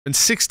In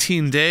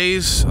 16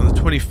 days, on the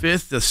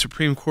 25th, the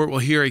Supreme Court will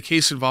hear a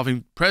case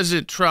involving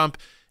President Trump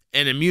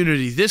and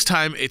immunity. This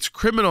time, it's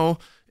criminal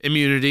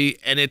immunity,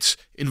 and it's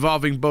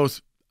involving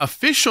both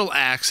official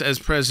acts as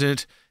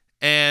president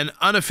and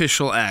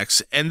unofficial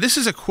acts. And this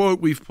is a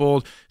quote we've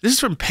pulled. This is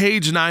from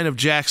page 9 of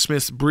Jack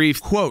Smith's brief.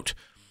 Quote,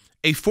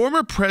 "A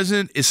former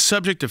president is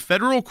subject to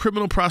federal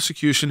criminal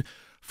prosecution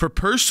for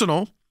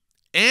personal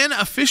and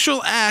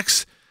official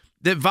acts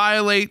that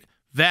violate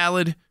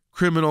valid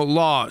criminal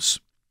laws."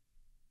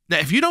 Now,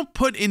 if you don't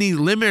put any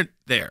limit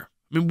there,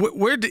 I mean,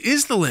 where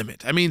is the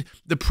limit? I mean,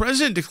 the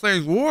president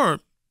declaring war,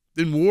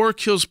 then war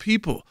kills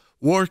people.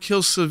 War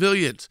kills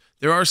civilians.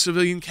 There are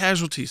civilian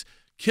casualties.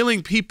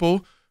 Killing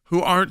people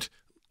who aren't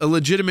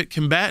legitimate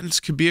combatants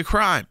could be a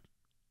crime.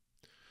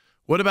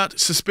 What about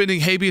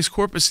suspending habeas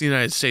corpus in the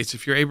United States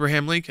if you're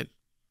Abraham Lincoln?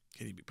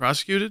 Can he be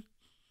prosecuted?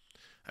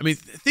 I mean,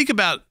 think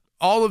about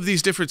all of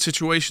these different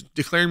situations.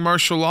 Declaring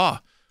martial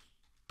law,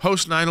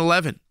 post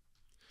 9/11.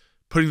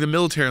 Putting the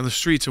military on the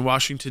streets of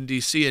Washington,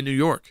 D.C. and New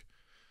York.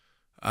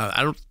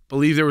 I don't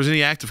believe there was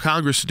any act of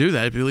Congress to do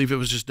that. I believe it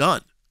was just done.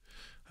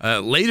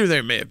 Later,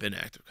 there may have been an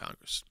act of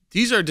Congress.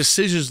 These are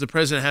decisions the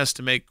president has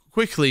to make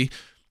quickly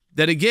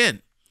that,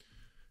 again,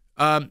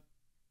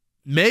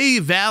 may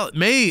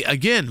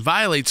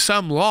violate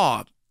some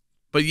law,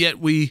 but yet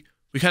we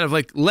kind of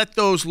like let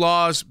those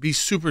laws be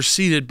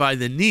superseded by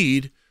the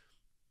need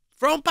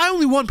by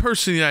only one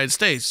person in the United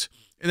States,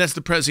 and that's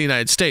the president of the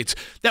United States.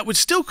 That would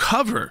still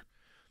cover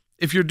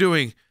if you're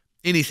doing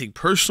anything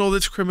personal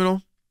that's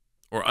criminal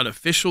or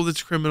unofficial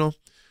that's criminal.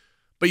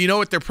 But you know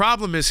what their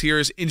problem is here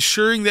is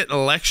ensuring that an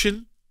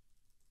election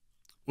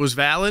was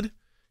valid,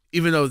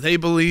 even though they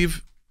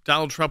believe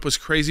Donald Trump was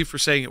crazy for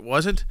saying it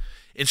wasn't.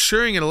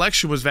 Ensuring an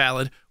election was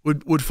valid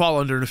would fall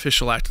under an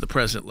official act of the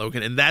president,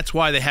 Logan. And that's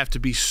why they have to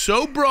be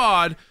so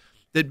broad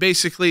that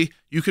basically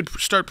you could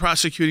start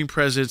prosecuting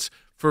presidents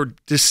for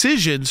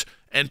decisions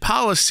and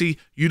policy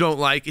you don't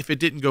like if it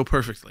didn't go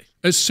perfectly.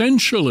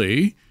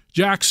 Essentially,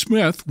 Jack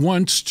Smith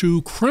wants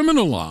to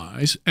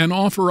criminalize and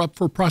offer up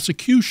for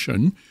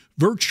prosecution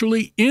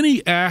virtually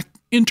any act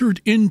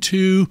entered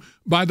into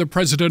by the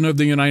President of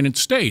the United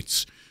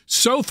States.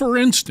 So, for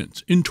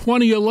instance, in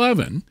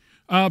 2011,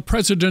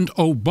 President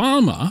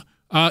Obama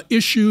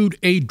issued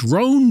a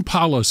drone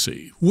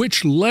policy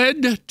which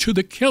led to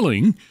the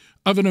killing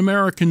of an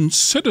American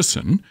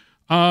citizen,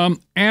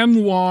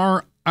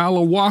 Anwar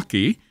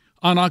al-Awlaki,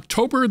 on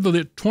October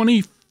the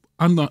 14th,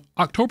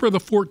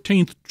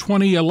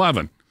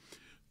 2011.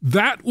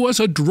 That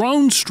was a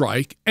drone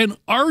strike, and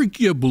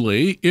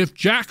arguably, if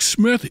Jack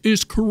Smith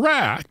is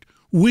correct,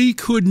 we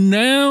could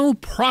now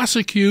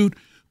prosecute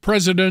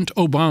President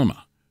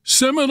Obama.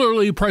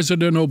 Similarly,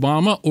 President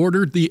Obama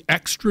ordered the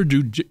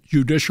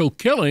extrajudicial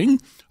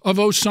killing of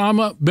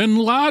Osama bin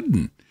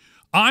Laden.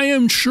 I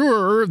am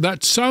sure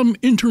that some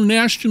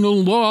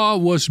international law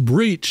was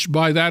breached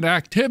by that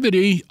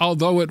activity,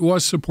 although it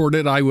was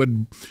supported, I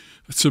would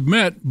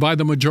submit, by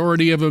the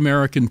majority of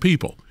American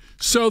people.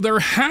 So there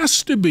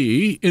has to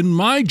be, in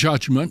my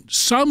judgment,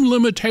 some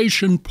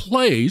limitation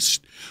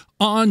placed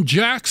on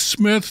Jack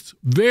Smith's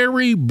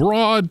very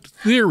broad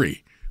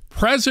theory.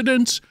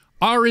 Presidents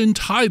are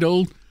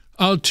entitled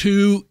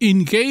to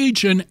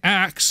engage in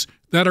acts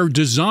that are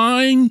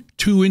designed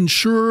to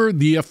ensure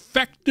the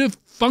effective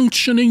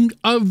functioning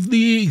of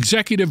the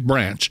executive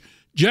branch.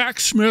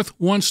 Jack Smith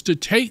wants to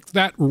take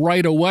that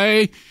right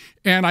away,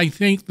 and I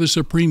think the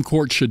Supreme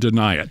Court should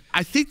deny it.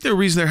 I think the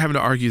reason they're having to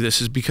argue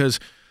this is because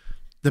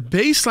the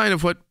baseline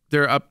of what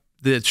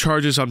the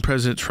charges on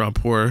President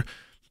Trump were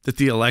that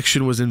the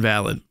election was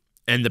invalid.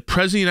 And the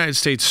President of the United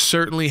States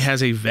certainly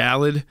has a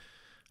valid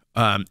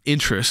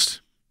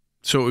interest.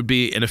 So it would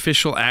be an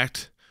official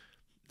act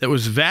that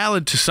was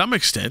valid to some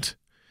extent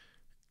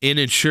in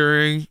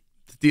ensuring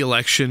that the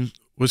election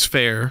was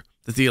fair,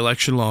 that the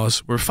election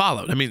laws were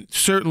followed. I mean,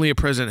 certainly a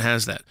president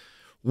has that.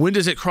 When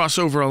does it cross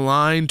over a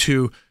line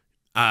to,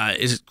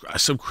 is it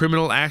some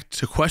criminal act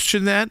to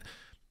question that?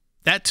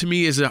 That, to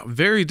me, is a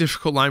very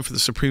difficult line for the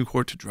Supreme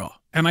Court to draw.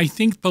 And I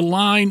think the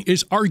line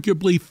is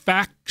arguably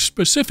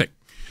fact-specific.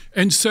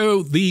 And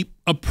so the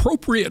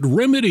appropriate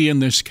remedy in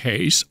this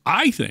case,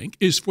 I think,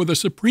 is for the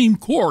Supreme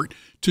Court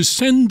to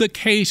send the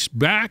case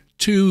back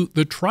to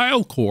the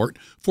trial court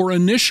for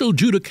initial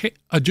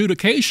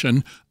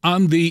adjudication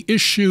on the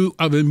issue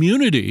of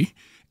immunity,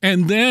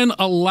 and then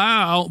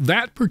allow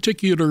that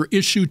particular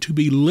issue to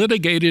be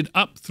litigated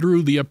up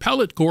through the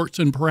appellate courts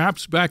and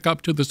perhaps back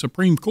up to the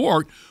Supreme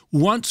Court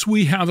once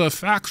we have a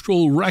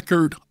factual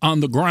record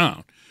on the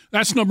ground.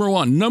 That's number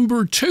one.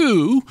 Number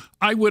two,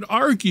 I would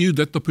argue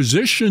that the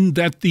position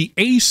that the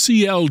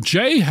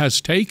ACLJ has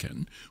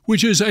taken,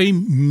 which is a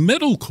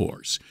middle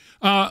course,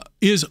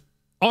 is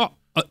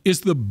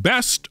the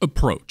best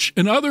approach.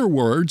 In other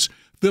words,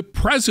 the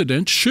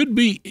president should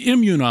be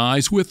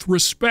immunized with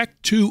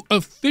respect to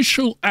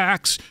official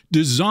acts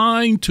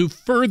designed to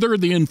further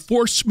the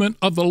enforcement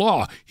of the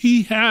law.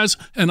 He has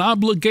an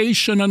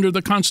obligation under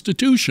the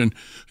Constitution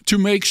to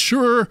make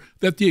sure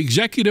that the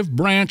executive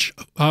branch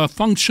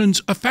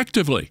functions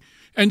effectively.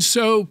 And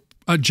so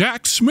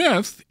Jack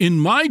Smith, in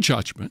my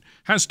judgment,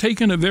 has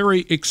taken a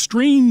very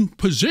extreme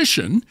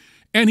position,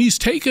 and he's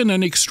taken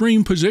an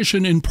extreme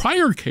position in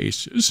prior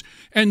cases,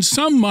 and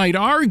some might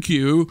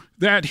argue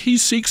that he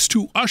seeks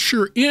to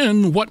usher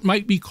in what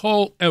might be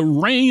called a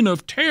reign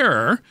of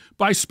terror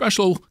by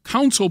special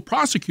counsel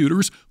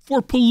prosecutors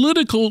for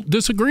political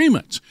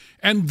disagreements.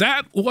 And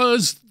that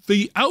was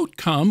the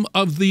outcome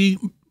of the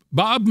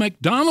Bob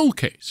McDonnell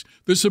case.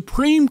 The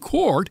Supreme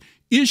Court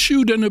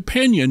issued an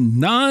opinion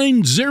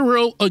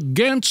 9-0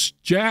 against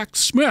Jack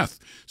Smith.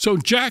 So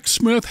Jack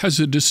Smith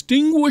has a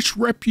distinguished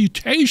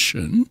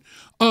reputation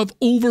of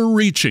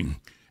overreaching.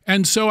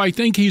 And so I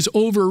think he's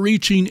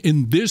overreaching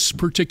in this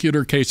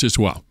particular case as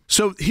well.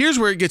 So here's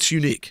where it gets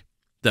unique,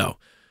 though.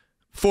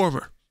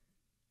 Former.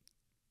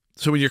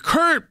 So when your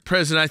current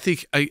president, I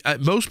think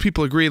most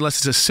people agree, unless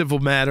it's a civil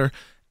matter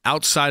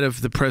outside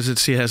of the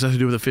presidency, it has nothing to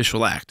do with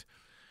official act.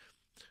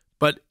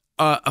 But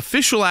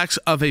official acts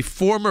of a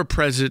former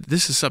president,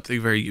 this is something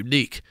very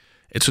unique.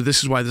 And so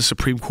this is why the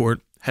Supreme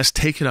Court has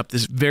taken up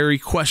this very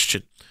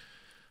question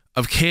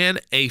of, can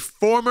a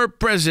former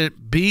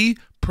president be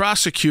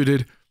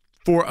prosecuted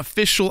for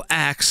official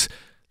acts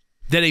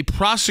that a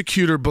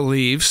prosecutor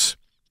believes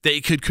that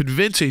it could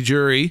convince a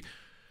jury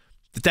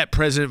that that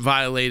president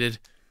violated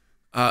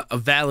a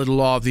valid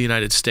law of the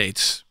United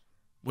States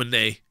when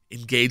they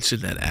engaged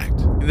in that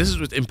act. And this is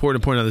what's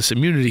important to point out, this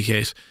immunity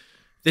case,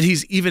 that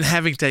he's even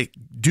having to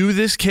do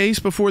this case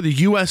before the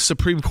U.S.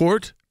 Supreme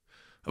Court,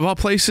 of all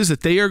places,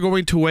 that they are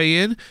going to weigh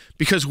in,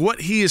 because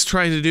what he is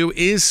trying to do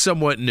is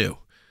somewhat new.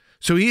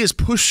 So he is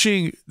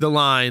pushing the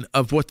line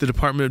of what the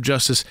Department of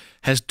Justice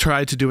has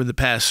tried to do in the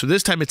past. So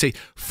this time it's a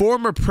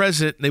former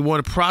president, and they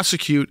want to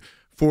prosecute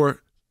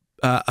for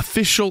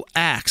official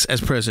acts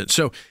as president.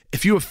 So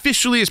if you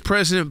officially as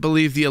president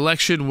believe the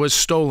election was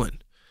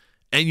stolen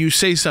and you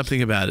say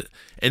something about it,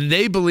 and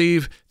they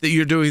believe that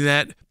you're doing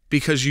that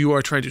because you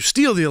are trying to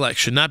steal the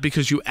election, not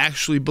because you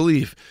actually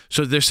believe.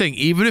 So they're saying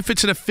even if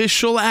it's an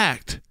official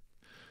act,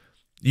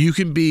 you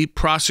can be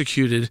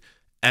prosecuted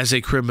as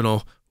a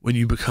criminal when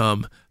you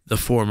become the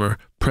former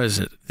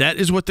president. That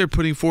is what they're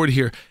putting forward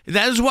here. And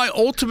that is why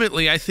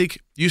ultimately I think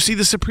you see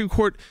the Supreme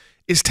Court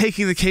is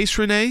taking the case,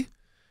 Renee,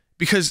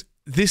 because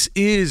this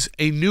is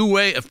a new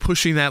way of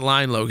pushing that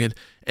line, Logan,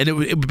 and it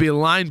would be a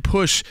line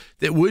push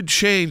that would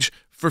change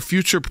for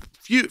future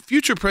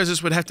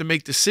presidents would have to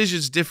make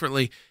decisions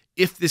differently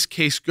if this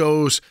case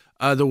goes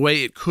the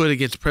way it could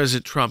against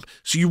President Trump.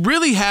 So you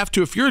really have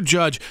to, if you're a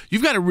judge,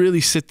 you've got to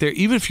really sit there,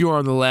 even if you're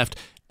on the left,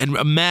 and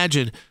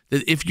imagine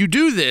that if you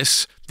do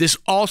this, this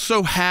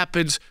also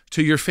happens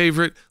to your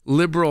favorite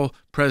liberal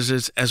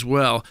presidents as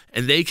well,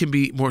 and they can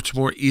be much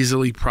more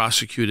easily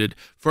prosecuted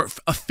for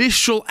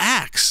official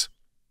acts.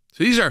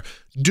 So these are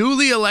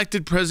duly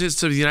elected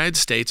presidents of the United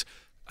States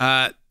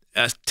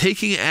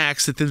taking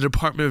acts that the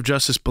Department of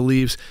Justice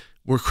believes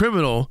were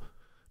criminal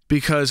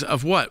because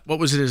of what? What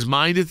was in his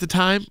mind at the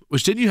time?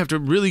 Which then you have to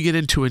really get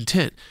into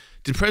intent.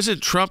 Did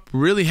President Trump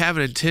really have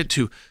an intent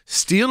to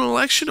steal an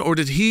election, or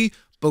did he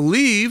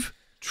believe,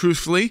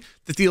 truthfully,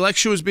 that the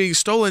election was being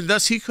stolen,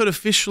 thus he could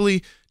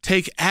officially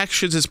take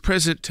actions as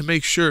president to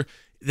make sure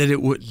that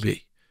it wouldn't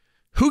be?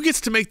 Who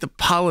gets to make the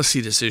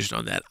policy decision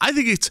on that? I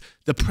think it's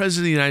the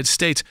President of the United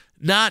States,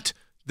 not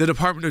the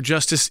Department of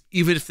Justice,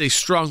 even if they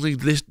strongly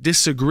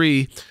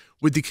disagree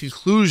with the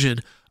conclusion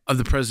of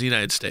the President of the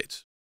United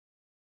States.